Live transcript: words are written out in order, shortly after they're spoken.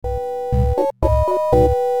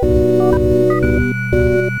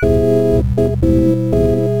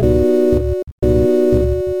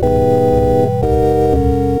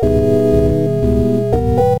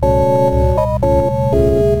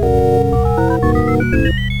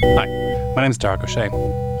My name is Darach O'Shea,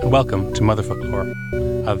 and welcome to Mother Folklore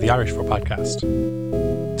of the Irish For podcast.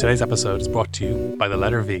 Today's episode is brought to you by the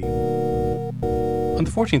letter V. On the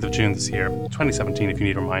 14th of June this year, 2017 if you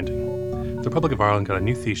need reminding, the Republic of Ireland got a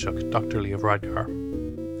new Taoiseach, Dr. Leo Varadkar.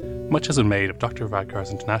 Much has been made of Dr.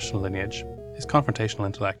 Varadkar's international lineage, his confrontational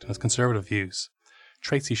intellect and his conservative views,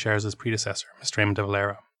 traits he shares with his predecessor, Mr. Eamon de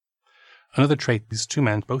Valera. Another trait these two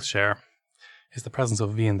men both share is the presence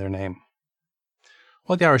of V in their name.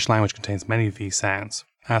 While the Irish language contains many V sounds,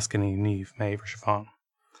 Ascany, Neve, Maeve or Siobhan,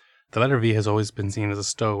 the letter V has always been seen as a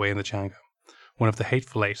stowaway in the Teanga, one of the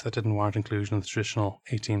hateful eight that didn't warrant inclusion in the traditional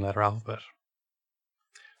 18-letter alphabet.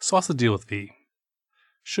 So what's the deal with V?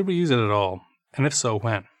 Should we use it at all? And if so,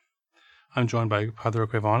 when? I'm joined by Peadar Ó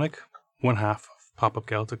Caomhánaigh, one half of Pop-Up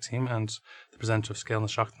Gaeltacht team and the presenter of Scale na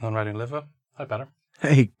Seachtain on Radio Liva. Hi, Peadar.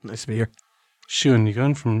 Hey, nice to be here. Siún Ní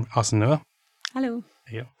Dhuinn from As an Nua. Hello.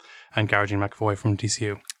 Yeah. And Garagine McAvoy from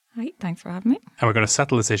DCU. Hi, thanks for having me. And we're going to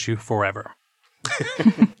settle this issue forever.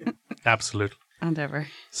 Absolutely. And ever.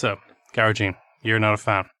 So, Garagine, you're not a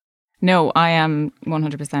fan. No, I am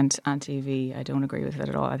 100% anti-V. I don't agree with it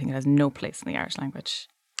at all. I think it has no place in the Irish language.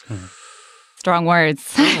 Strong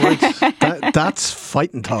words. That's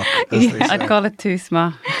fighting talk, as they say. I'd call it too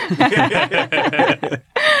small.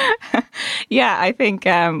 Yeah, I think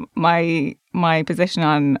my position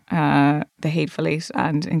on the hateful eight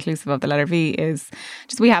and inclusive of the letter V is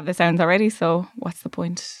just we have the sounds already, so what's the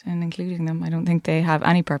point in including them? I don't think they have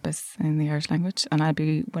any purpose in the Irish language, and I'd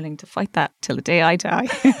be willing to fight that till the day I die.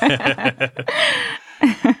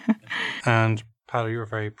 And Peadar, you're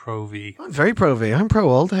very pro-V. I'm very pro-V. I'm pro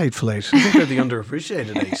all the hateful eight. I think they're the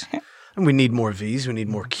underappreciated eight. And we need more Vs. We need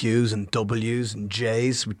more Qs and Ws and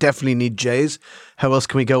Js. We definitely need Js. How else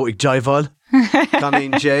can we go? Jaival.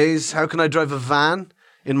 Can Js. How can I drive a van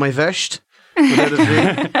in my vest without a V?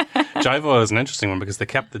 Jaivo is an interesting one because they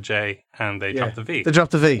kept the J and they dropped the V. They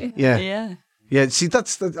dropped the V, yeah. Yeah. Yeah, see,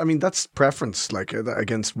 that's preference, like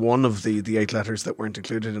against one of the eight letters that weren't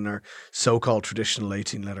included in our so-called traditional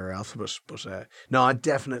 18-letter alphabet. But no, I'm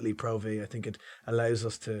definitely pro-V. I think it allows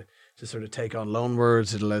us to sort of take on loan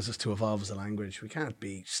words. It allows us to evolve as a language. We can't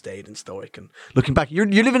be staid and stoic and looking back. You're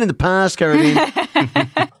living in the past, Caroline.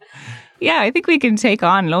 Yeah, I think we can take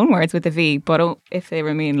on loan words with a V, but if they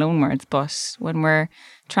remain loan words. But when we're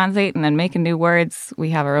translating and making new words,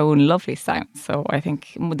 we have our own lovely sounds. So I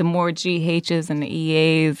think the more GHs and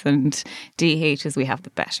EAs and DHs we have,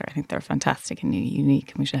 the better. I think they're fantastic and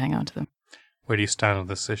unique, and we should hang on to them. Where do you stand on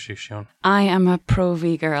this issue, Siún? I am a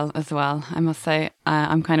pro-V girl as well. I must say,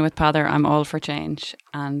 I'm kind of with Peadar. I'm all for change.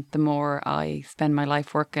 And the more I spend my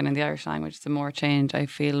life working in the Irish language, the more change I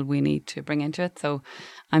feel we need to bring into it. So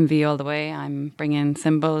I'm V all the way. I'm bringing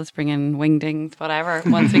symbols, bringing wingdings, whatever.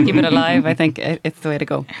 Once we keep it alive, I think it's the way to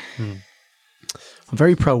go. I'm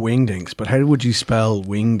very pro wingdings, but how would you spell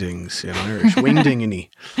wingdings in Irish? Wingdingany.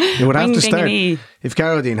 You would have to start. If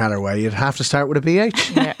Caroline had her way, you'd have to start with a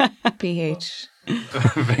BH. Yeah, PH.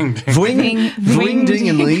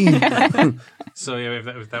 Wingdingany. So yeah,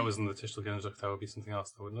 if that was in the Tishtal Ginneduch, that would be something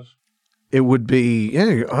else, though, wouldn't it? It would be,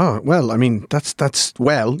 yeah. Oh, well, I mean, that's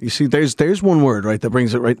well. You see, there's one word, right, that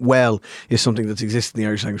brings it right. Well is something that's existed in the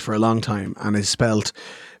Irish language for a long time and is spelt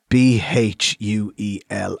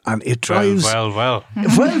BHUEL, and it drives well.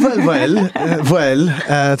 Tá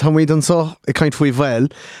we done so a kind of well.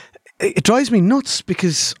 It drives me nuts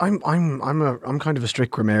because I'm kind of a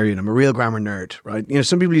strict grammarian. I'm a real grammar nerd, right? You know,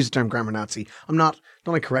 some people use the term grammar Nazi. I'm not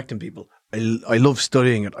like correcting people. I love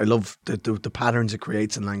studying it. I love the patterns it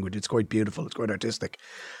creates in language. It's quite beautiful. It's quite artistic,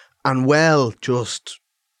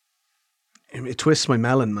 and it twists my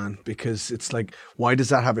melon, man, because it's like, why does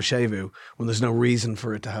that have a shevu when there's no reason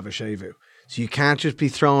for it to have a shevu? So you can't just be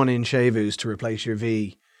throwing in shevus to replace your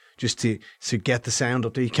V just to get the sound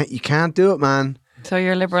up there. You can't do it, man. So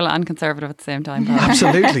you're liberal and conservative at the same time, Peadar.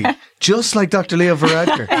 Absolutely. Just like Dr. Leo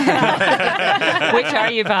Varadkar. Which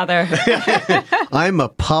are you, Peadar? I'm a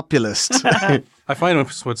populist. I find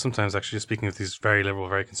what sometimes actually just speaking with these very liberal,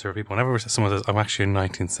 very conservative people, whenever someone says, I'm actually a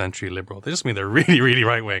 19th century liberal, they just mean they're really, really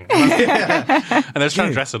right wing. And they're just trying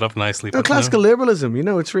to dress it up nicely. No, classical liberalism,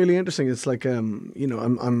 it's really interesting. It's like, I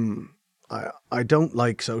don't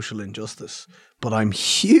like social injustice, but I'm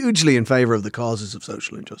hugely in favour of the causes of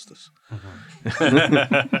social injustice.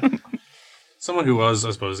 Mm-hmm. Someone who was,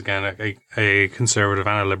 I suppose, again, a conservative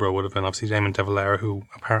and a liberal would have been obviously Eamon de Valera, who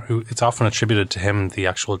it's often attributed to him the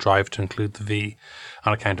actual drive to include the V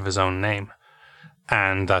on account of his own name.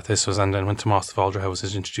 And that this was, and then when Tomás de Fáilte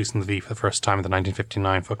was introducing the V for the first time in the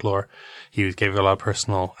 1959 folklore, he gave a lot of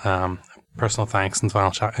personal thanks in the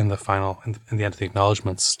final chat, in the end of the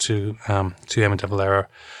acknowledgements to Eamon de Valera,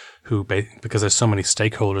 because there's so many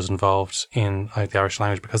stakeholders involved in the Irish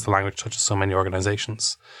language, because the language touches so many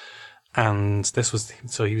organisations. And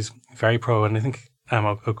he was very pro, and I think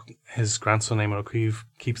his grandson, Eamon O'Keefe,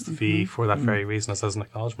 keeps the V for that very reason, as an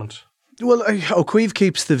acknowledgement. Well, O'Keefe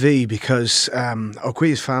keeps the V because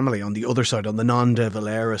O'Keefe's family on the other side, on the non-De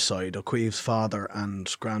Valera side, O'Keefe's father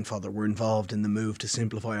and grandfather were involved in the move to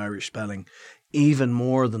simplify Irish spelling even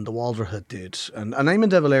more than the Waldrotha did. And Eamon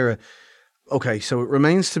De Valera, okay, so it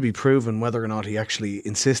remains to be proven whether or not he actually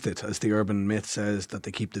insisted, as the urban myth says, that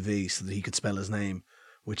they keep the V so that he could spell his name,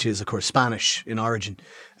 which is, of course, Spanish in origin.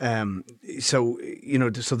 So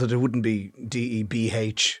that it wouldn't be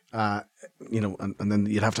DEBH, and then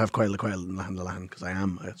you'd have to have Coil in Lahan, because I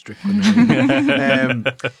am a strict grammarian.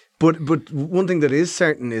 But one thing that is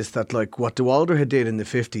certain is that, like, what De Waldrotha did in the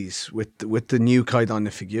 50s with the new Caidan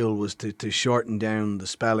na Figiúil was to shorten down the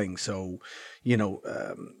spelling. So,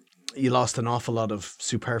 you lost an awful lot of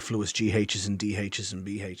superfluous GHs and DHs and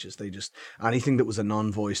BHs. Anything that was a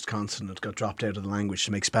non-voiced consonant got dropped out of the language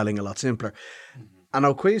to make spelling a lot simpler. Mm-hmm. And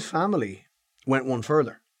O'Keefe's family went one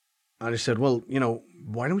further. And they said, well,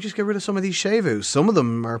 why don't we just get rid of some of these Séibhús? Some of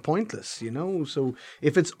them are pointless, So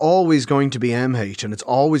if it's always going to be MH and it's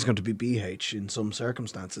always going to be BH in some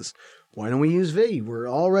circumstances, why don't we use V? We're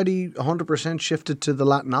already 100% shifted to the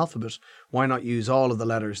Latin alphabet. Why not use all of the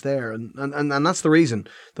letters there? And that's the reason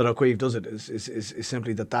that O'Keefe does it, is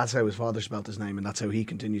simply that's how his father spelled his name, and that's how he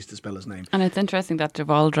continues to spell his name. And it's interesting that De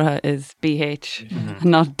Waldrotha is BH,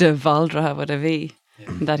 not De Waldrotha with a V. Yeah.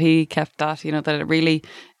 That he kept that, that it really...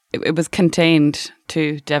 It was contained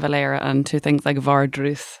to De Valera and to things like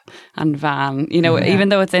Vardrus and Van. Even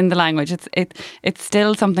though it's in the language, it's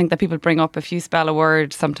still something that people bring up. If you spell a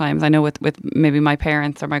word, sometimes I know with maybe my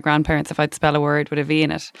parents or my grandparents, if I'd spell a word with a V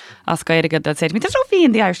in it, Oscaidagad, they'd say to me, "There's no V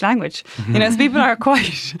in the Irish language." So people are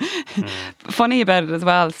quite funny about it as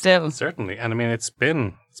well. Still, certainly, and I mean it's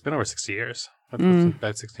been over 60 years.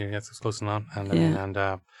 About 60 years, it's close enough,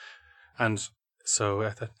 and.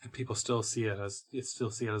 So people still see it as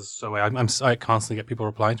so. I constantly get people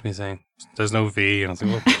replying to me saying there's no V, and I was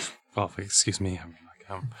like, well, excuse me.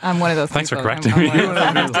 I'm one of those. Thanks people. for correcting me.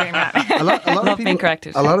 A lot of people being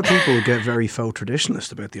corrected. A lot of people get very faux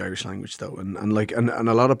traditionalist about the Irish language, though, and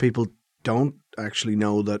a lot of people don't actually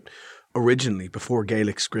know that originally, before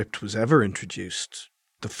Gaelic script was ever introduced,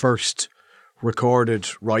 the first recorded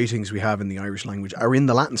writings we have in the Irish language are in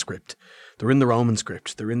the Latin script. They're in the Roman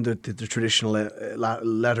script. They're in the traditional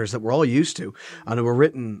letters that we're all used to. And they were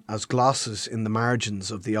written as glosses in the margins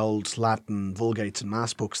of the old Latin vulgates and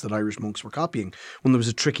mass books that Irish monks were copying. When there was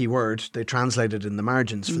a tricky word, they translated in the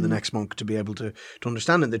margins for the next monk to be able to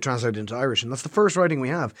understand it. They translated into Irish. And that's the first writing we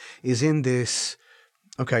have, is in this...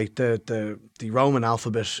 Okay, the Roman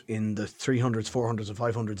alphabet in the 300s, 400s and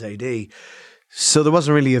 500s AD. So there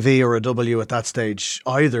wasn't really a V or a W at that stage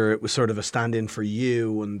either. It was sort of a stand-in for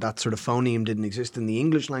U, and that sort of phoneme didn't exist in the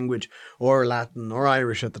English language or Latin or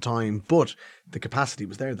Irish at the time. But the capacity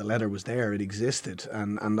was there, the letter was there, it existed.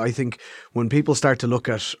 And I think when people start to look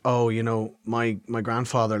at, my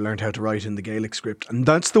grandfather learned how to write in the Gaelic script, and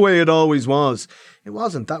that's the way it always was. It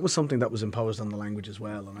wasn't. That was something that was imposed on the language as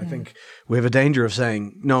well. And I think we have a danger of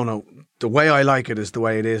saying, no, the way I like it is the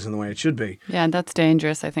way it is and the way it should be. Yeah, and that's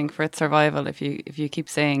dangerous, I think, for its survival. If you keep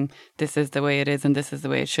saying this is the way it is and this is the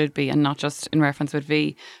way it should be, and not just in reference with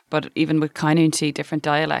V, but even with community, different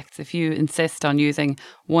dialects. If you insist on using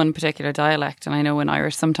one particular dialect, and I know in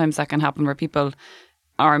Irish sometimes that can happen where people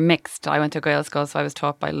are mixed. I went to Gael school, so I was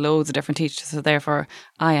taught by loads of different teachers, so therefore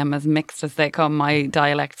I am as mixed as they come. My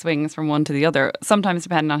dialect swings from one to the other, sometimes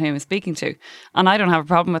depending on who I'm speaking to. And I don't have a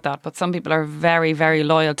problem with that, but some people are very, very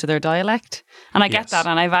loyal to their dialect. And I get that,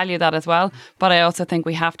 and I value that as well. But I also think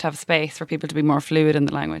we have to have space for people to be more fluid in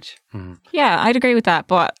the language. Yeah, I'd agree with that.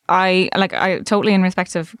 But I totally, in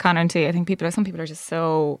respect of Conor and T, I think some people are just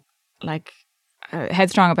so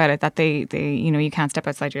headstrong about it that they you can't step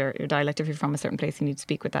outside your dialect. If you're from a certain place, you need to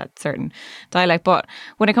speak with that certain dialect. But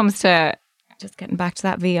when it comes to just getting back to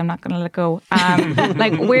that V, I'm not going to let go.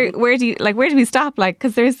 Where do we stop?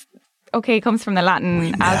 Because there's it comes from the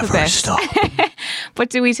Latin alphabet. Never stop. But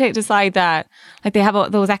do we decide that they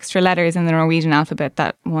have those extra letters in the Norwegian alphabet,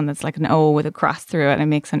 that one that's like an O with a cross through it and it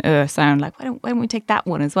makes an sound? Why don't we take that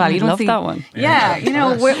one as well? You don't love that one. Yeah,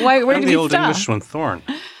 where do we the old stop? English one, Thorn.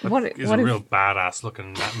 What is a real badass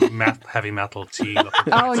looking heavy metal T.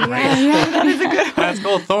 Oh yeah, that is a good one. That's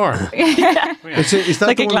called Thorn. Is that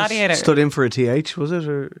like the a one gladiator? that stood in for a TH, was it?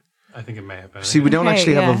 Or? I think it may have been. See, we don't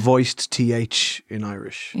actually have yeah. a voiced TH in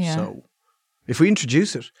Irish, Yeah. so If we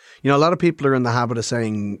introduce it, a lot of people are in the habit of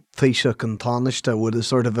saying Taoiseach and Taoiseach with a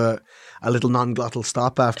sort of a little non-glottal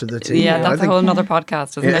stop after the T. Yeah, that's a whole other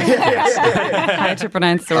podcast, isn't it? How to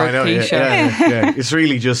pronounce the word Taoiseach. Yeah.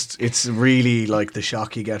 It's really like the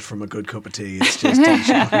shock you get from a good cup of tea. It's just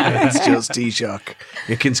Taoiseach. It's just Taoiseach.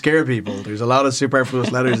 It can scare people. There's a lot of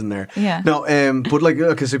superfluous letters in there. Yeah. No, but like,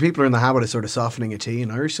 okay, so people are in the habit of sort of softening a T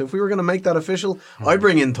in Irish. So if we were going to make that official, I'd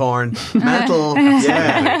bring in Thorn, metal,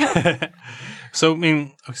 yeah. So, I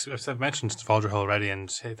mean, I've mentioned Fáilte already, and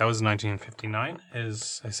that was 1959,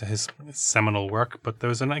 his seminal work, but there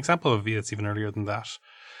was an example of V that's even earlier than that.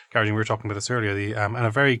 Gary, we were talking about this earlier, and a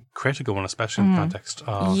very critical one, especially in the context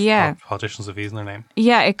of politicians with V's in their name.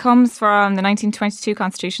 Yeah, it comes from the 1922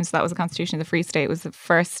 Constitution, so that was the Constitution of the Free State. It was the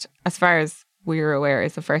first, as far as we were aware,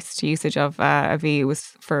 is the first usage of a V. It was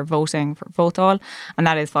for voting, for vote all, and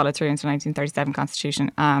that is followed through into the 1937 Constitution.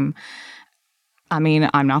 I mean,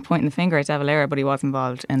 I'm not pointing the finger at De Valera, but he was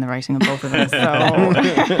involved in the writing of both of them.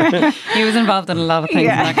 So he was involved in a lot of things in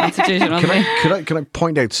that constitution, wasn't he? Could I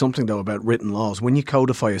point out something, though, about written laws? When you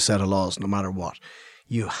codify a set of laws, no matter what,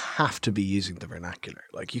 you have to be using the vernacular.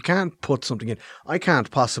 Like, you can't put something in. I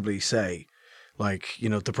can't possibly say, like,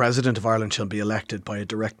 the President of Ireland shall be elected by a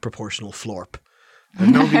direct proportional florp.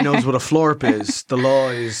 And nobody knows what a florp is. The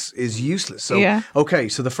law is useless. So, okay,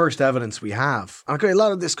 so the first evidence we have, okay, a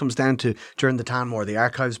lot of this comes down to during the Tanmore, the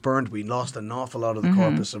archives burned. We lost an awful lot of the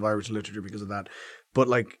corpus of Irish literature because of that. But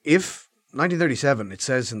like, if 1937, it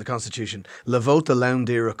says in the Constitution, Le vote laun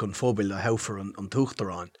díreach an phobal le haufer an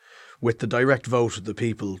tuchtarán, with the direct vote of the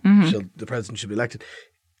people, the president should be elected.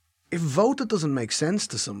 If voted doesn't make sense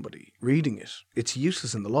to somebody reading it, it's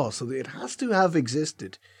useless in the law. So it has to have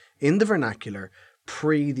existed in the vernacular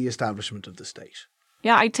pre the establishment of the state.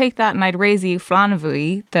 Yeah, I'd take that and I'd raise you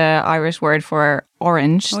flanavui, the Irish word for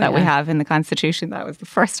orange we have in the Constitution. That was the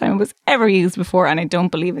first time it was ever used before, and I don't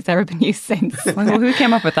believe it's ever been used since. Well, who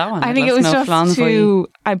came up with that one? I think it was just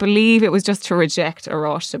I believe it was just to reject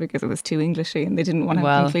Arashta because it was too Englishy and they didn't want to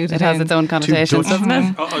include it. It has its own connotations, doesn't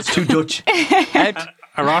it? Oh, it's too Dutch.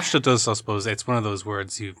 Arashta does, I suppose, it's one of those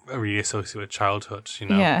words you really associate with childhood,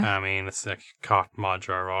 Yeah. I mean, it's like Cot,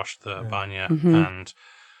 Madra, Arashta, Banya, and...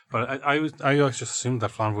 But I always just assumed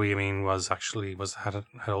that Flannery, had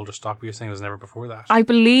older stock, but you're saying it was never before that. I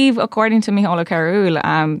believe, according to Micheál Carroll,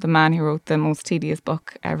 the man who wrote the most tedious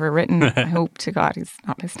book ever written, I hope to God he's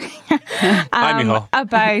not listening,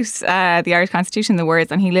 about the Irish Constitution, the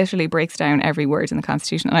words, and he literally breaks down every word in the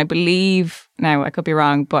Constitution. And I believe, now I could be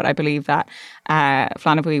wrong, but I believe that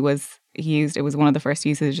Flannery was used, it was one of the first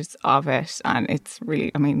usages of it, and it's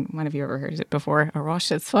really, I mean, when have you ever heard it before?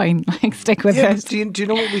 Arash, it's fine, like, stick with it. Do you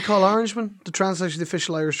know what we call Orangeman? The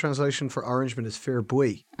official Irish translation for Orangeman is Fair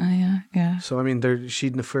Buoy. Oh yeah. So I mean,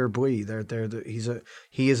 she'd na Fair Buoy.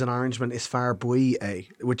 He is an Orangeman. Is Fair Buoy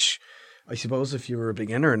which I suppose if you were a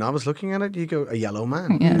beginner and I was looking at it, you go a yellow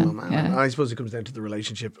man. Yeah, And I suppose it comes down to the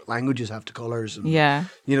relationship. Languages have to colours. And,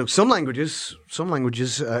 some languages,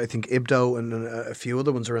 I think Ibdo and a few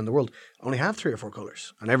other ones around the world only have 3 or 4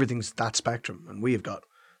 colours, and everything's that spectrum. And we have got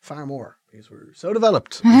far more because we're so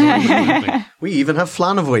developed. We even have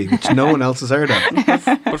Flannery, which no one else has heard of.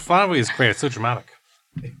 But Flannery is great. It's so dramatic.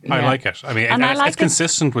 I like it. I mean, it's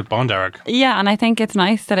consistent with Bondarg. Yeah, and I think it's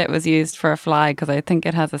nice that it was used for a flag because I think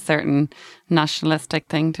it has a certain nationalistic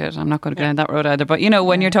thing to it. I'm not going to go down that road either. But,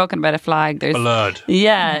 when you're talking about a flag, there's... Blood.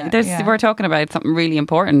 We're talking about something really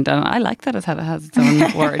important, and I like that it has its own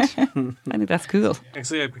word. I think that's cool.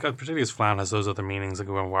 Actually, because particularly as Flan has those other meanings, like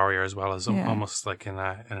a warrior as well as almost like in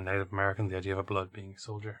a Native American, the idea of a blood being a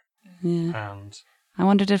soldier. Yeah. And I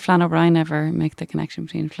wonder, did Flann O'Brien ever make the connection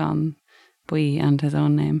between Flann Bui and his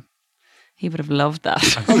own name? He would have loved that.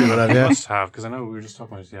 Probably would have, yeah. Must have, because I know we were just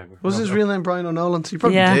talking about it. Was his real name Brian O'Nolan? He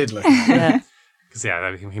probably did. Like. Yeah. Because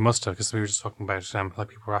he must have, because we were just talking about, like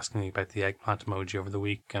people were asking me about the eggplant emoji over the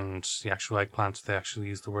week, and the actual eggplant, they actually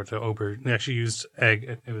used the word they actually used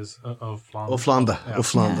egg, it was of Flan. Oflanda. Yeah.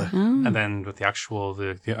 Oflanda. Oh. And then with the actual,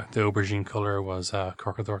 the aubergine colour was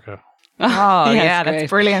Corcadorca. Oh, yeah, that's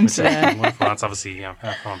brilliant. Wonderful. That's obviously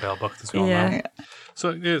from a Bell book as well. Yeah.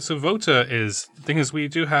 So Vota is, the thing is, we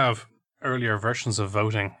do have earlier versions of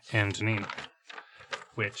voting in Dineen,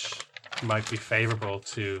 which might be favourable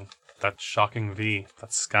to that shocking V,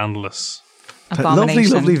 that scandalous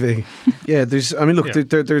lovely V. Yeah, there's some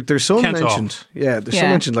Kentall. mentioned. Yeah, there's some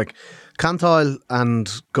mentioned like Cantile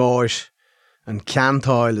and Gauge and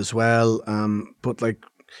Cantile as well. But like,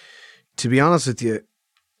 to be honest with you,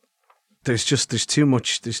 there's too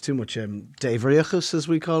much Davriachus, as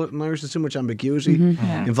we call it in Irish. There's too much ambiguity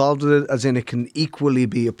involved with it, as in it can equally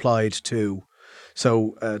be applied to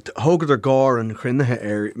So Hógadar Gár and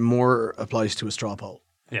Cruinnithe more applies to a straw poll.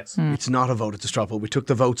 Yes. It's not a vote, it's a straw poll. We took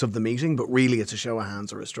the votes of the meeting, but really it's a show of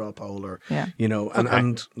hands or a straw poll, or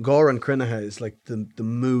and Gár and Cruinnithe is like the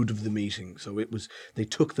mood of the meeting. So they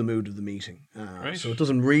took the mood of the meeting. So it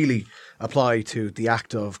doesn't really apply to the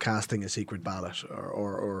act of casting a secret ballot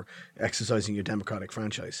or exercising your democratic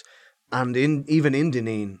franchise. And even in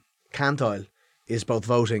Dineen, Cantáil is both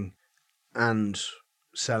voting and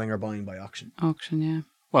selling or buying by auction. Auction, yeah.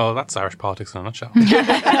 Well, that's Irish politics in a nutshell.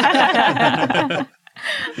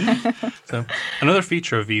 So, another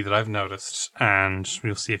feature of V that I've noticed, and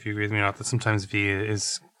we'll see if you agree with me or not, that sometimes V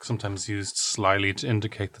is sometimes used slyly to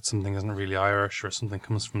indicate that something isn't really Irish or something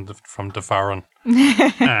comes from the foreign.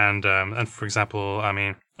 and for example, I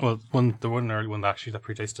mean, well, the one early one that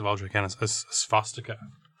predates Divulge again is swastika.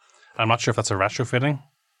 I'm not sure if that's a retrofitting.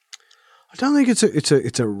 I don't think it's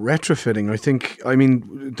a retrofitting. I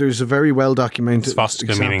mean, there's a very well documented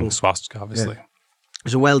swastika example. Meaning swastika, obviously. Yeah.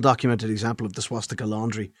 There's a well-documented example of the swastika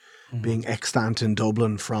laundry being extant in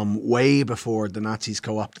Dublin from way before the Nazis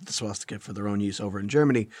co-opted the swastika for their own use over in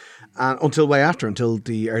Germany, and until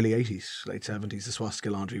the early 80s, late 70s, the swastika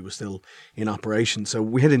laundry was still in operation. So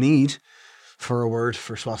we had a need for a word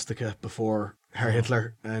for swastika before Herr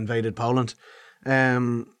Hitler invaded Poland.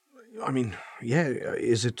 I mean, yeah,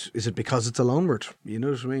 is it because it's a loanword? You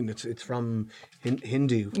know what I mean? It's from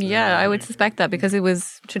Hindu. Yeah, I would suspect that because it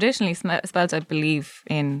was traditionally spelled, I believe,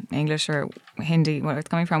 in English or Hindi, where it's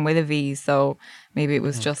coming from with a V. So maybe it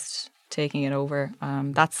was just taking it over.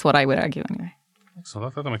 That's what I would argue anyway. So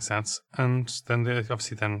that makes sense. And then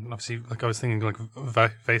obviously, like I was thinking, like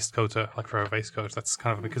waistcoat, like for a waistcoat, that's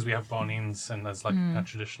kind of because we have bonnines and there's like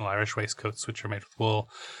traditional Irish waistcoats which are made with wool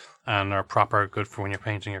and are proper good for when you're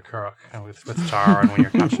painting your currach and with tar and when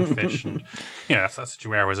you're catching fish, and that's what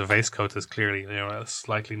you wear. Whereas a waistcoat is clearly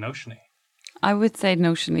slightly notiony. I would say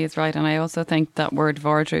notionally is right, and I also think that word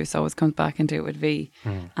vordrus always comes back into it with V,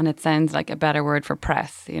 and it sounds like a better word for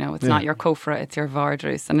press. It's not your cofra, it's your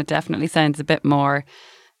vordrus, and it definitely sounds a bit more.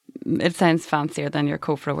 It sounds fancier than your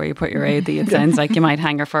cofra where you put your AD. It sounds like you might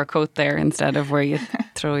hang your fur coat there instead of where you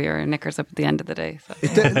throw your knickers up at the end of the day.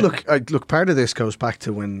 So. Look, part of this goes back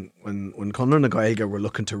to when Conradh na Gaeilge were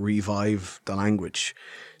looking to revive the language.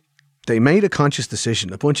 They made a conscious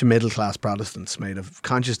decision, a bunch of middle-class Protestants made a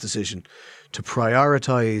conscious decision to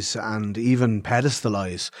prioritise and even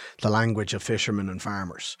pedestalise the language of fishermen and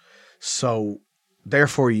farmers. So,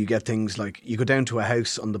 therefore, you get things like, you go down to a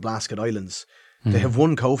house on the Blasket Islands, they have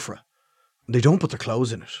one cofra, they don't put their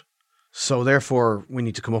clothes in it. So, therefore, we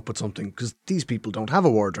need to come up with something, because these people don't have a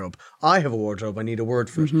wardrobe. I have a wardrobe, I need a word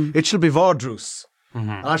for it. It should be vordrus.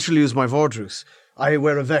 I'll actually use my vordrus. I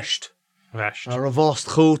wear a vest. Or a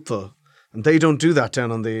vostchota, and they don't do that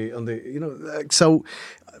down on the so.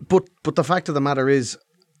 But the fact of the matter is,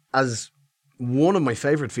 as one of my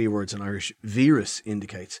favourite V words in Irish, virus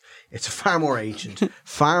indicates, it's a far more ancient,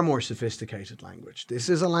 far more sophisticated language. This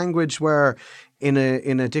is a language where, in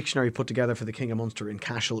a dictionary put together for the King of Munster in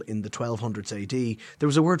Cashel in the 1200s AD, there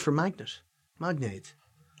was a word for magnet. Magnate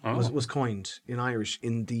was coined in Irish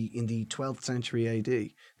in the 12th century AD,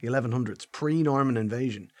 the 1100s, pre-Norman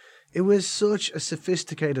invasion. It was such a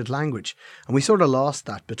sophisticated language, and we sort of lost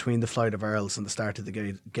that between the Flight of Earls and the start of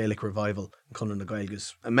the Gaelic revival and Conradh na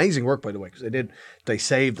Gaeilge's amazing work, by the way, because they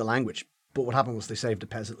saved the language. But what happened was they saved the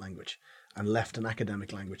peasant language and left an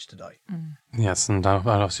academic language to die. Yes, and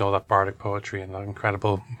obviously all that bardic poetry and that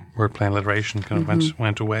incredible wordplay and alliteration kind of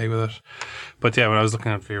went away with it. But yeah, when I was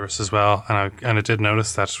looking at virus as well, and I did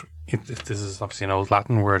notice that this is obviously an old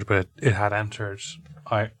Latin word, but it had entered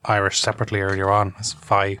Irish separately earlier on as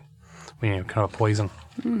phi. Kind of a poison,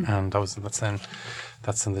 and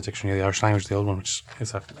that's in the dictionary of the Irish language, the old one, which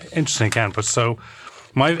is interesting again. But so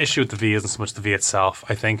my issue with the V isn't so much the V itself.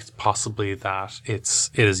 I think it's possibly that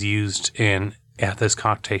it is used there's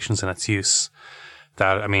connotations in its use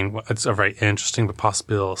that, I mean, it's a very interesting but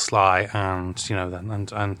possibly a little sly, and so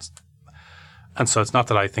it's not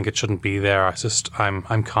that I think it shouldn't be there.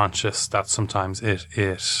 I'm conscious that sometimes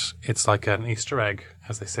it's like an Easter egg,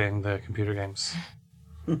 as they say in the computer games.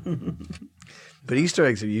 But Easter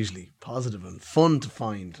eggs are usually positive and fun to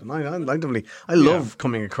find, and I love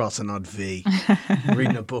coming across an odd V,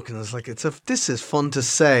 reading a book, and it's like this is fun to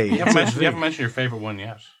say. You haven't mentioned your favourite one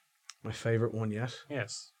yet. My favourite one yet?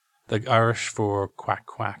 Yes. The Irish for quack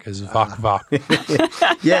quack is vok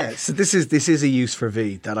vok. Yeah, so this is a use for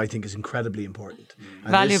V that I think is incredibly important.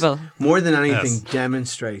 And valuable. More than anything,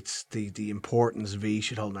 demonstrates the importance V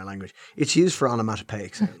should hold in our language. It's used for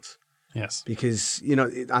onomatopoeic sounds. Yes. Because, and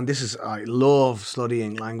I love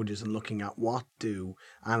studying languages and looking at what do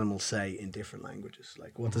animals say in different languages.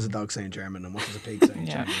 Like, what does a dog say in German and what does a pig say in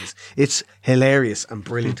Chinese? It's hilarious and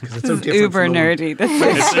brilliant because it's so different. Uber nerdy. This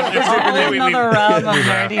is another realm of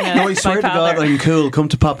nerdiness. No, I swear to God, I'm cool. Come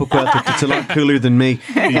to Papa Celtic. It's a lot cooler than me.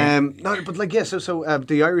 No, but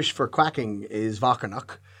the Irish for quacking is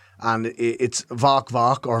Vacanach, and it's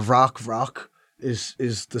Vok or Vrock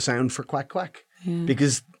is the sound for quack quack. Yeah.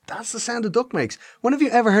 Because that's the sound a duck makes. When have you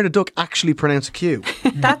ever heard a duck actually pronounce a Q?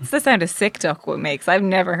 That's the sound a sick duck makes. I've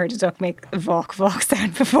never heard a duck make a Vok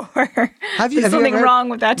sound before. There's something wrong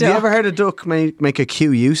with that duck. Have you ever heard a duck make a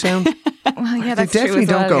QU sound? Well, yeah, that's they definitely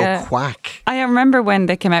true don't go quack. I remember when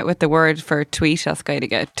they came out with the word for tweet,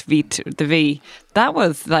 the V. That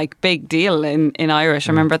was like big deal in Irish.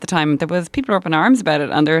 I remember at the time there was people up in arms about it,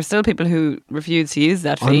 and there are still people who refuse to use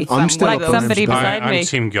that V. I'm still like somebody beside me. I'm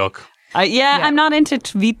Team Gilk. I'm not into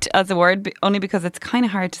tweet as a word, only because it's kind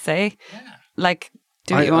of hard to say. Yeah. Like,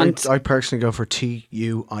 do what you want. I personally go for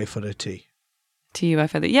TUI for the T. TUI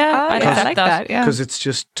for the I like that. Yeah, because it's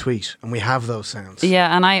just tweet, and we have those sounds.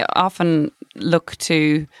 Yeah, and I often look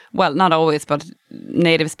to, well, not always, but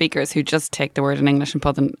native speakers who just take the word in English and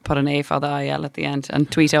put an A for the IL at the end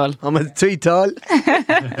and tweet all. I'm a tweet all.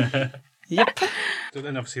 Yep. So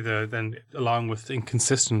then, obviously, along with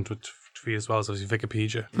inconsistent with tweet as well as obviously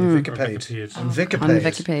Wikipedia. Wikipedia. On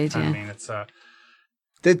Wikipedia. I mean, it's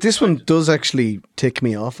this one does actually tick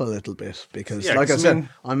me off a little bit because, like I said,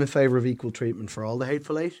 I'm in favour of equal treatment for all the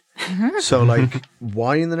hateful eight. So, like,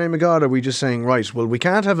 why in the name of God are we just saying, right, well, we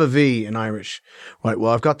can't have a V in Irish. Right,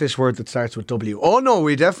 well, I've got this word that starts with W. Oh, no,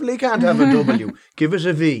 we definitely can't have a W. Give it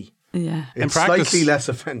a V. Yeah. It's slightly less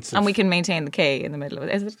offensive. And we can maintain the K in the middle of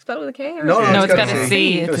it. Is it spelled with a K? Or No, it's got a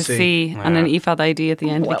C. It's a C. And an EFAD ID at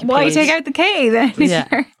the end. Why take out the K then?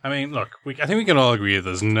 Yeah. I mean, look, I think we can all agree that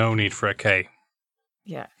there's no need for a K.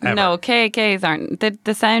 Yeah. Ever. No, Ks aren't.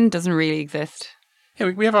 The sound doesn't really exist. Yeah,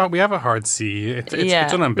 we have a hard C. It's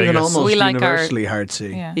unambiguous. We have an almost We like universally hard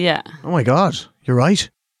C. Yeah. Oh my God, you're right.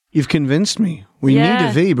 You've convinced me. We need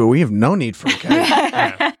a V, but we have no need for a K.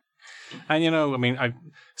 Yeah. And I mean,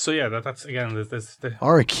 that's again. There's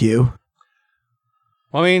or a Q.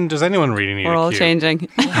 Well, I mean, does anyone really need a Q? We're all changing.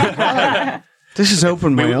 This has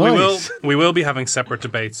opened my eyes. We will be having separate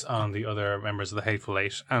debates on the other members of the Hateful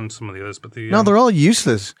Eight and some of the others, but no, they're all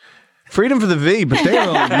useless. Freedom for the V, but they're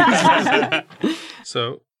all useless.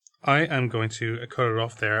 So I am going to cut it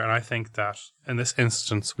off there, and I think that in this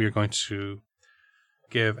instance we are going to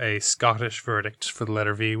give a Scottish verdict for the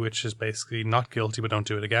letter V, which is basically not guilty, but don't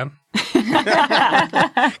do it again.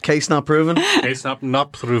 Case not proven. Case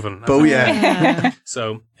not proven. Oh yeah.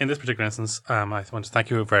 So in this particular instance, I want to thank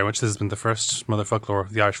you very much. This has been the first Mother Folklore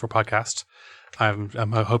of the Irish 4 podcast. I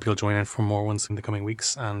hope you'll join in for more ones in the coming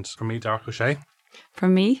weeks. And from me, Darach O'Shea.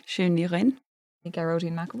 From me, Siún Ní Rinn.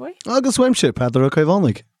 Geraldine McAvoy. Agus Wemship, Heather O'Keefe.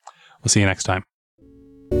 We'll see you next time.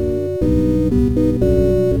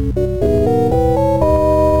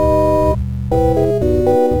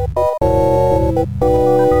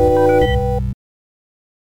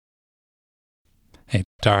 Hey,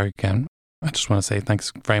 Darach again. I just want to say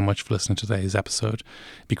thanks very much for listening to today's episode.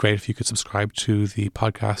 It'd be great if you could subscribe to the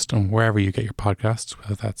podcast on wherever you get your podcasts,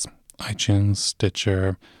 whether that's iTunes,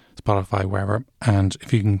 Stitcher, Spotify, wherever. And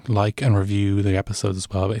if you can like and review the episodes as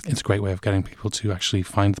well, it's a great way of getting people to actually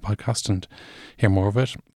find the podcast and hear more of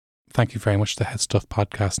it. Thank you very much to the Head Stuff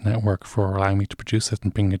Podcast Network for allowing me to produce it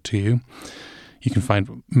and bring it to you. You can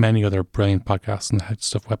find many other brilliant podcasts on the Head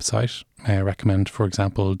Stuff website. I recommend, for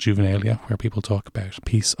example, Juvenalia, where people talk about a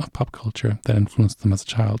piece of pop culture that influenced them as a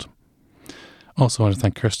child. Also, I want to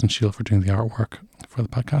thank Kirsten Shield for doing the artwork for the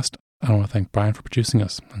podcast. I want to thank Brian for producing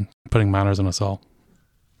us and putting manners on us all.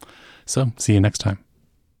 So, see you next time.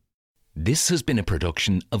 This has been a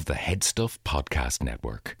production of the Head Stuff Podcast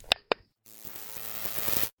Network.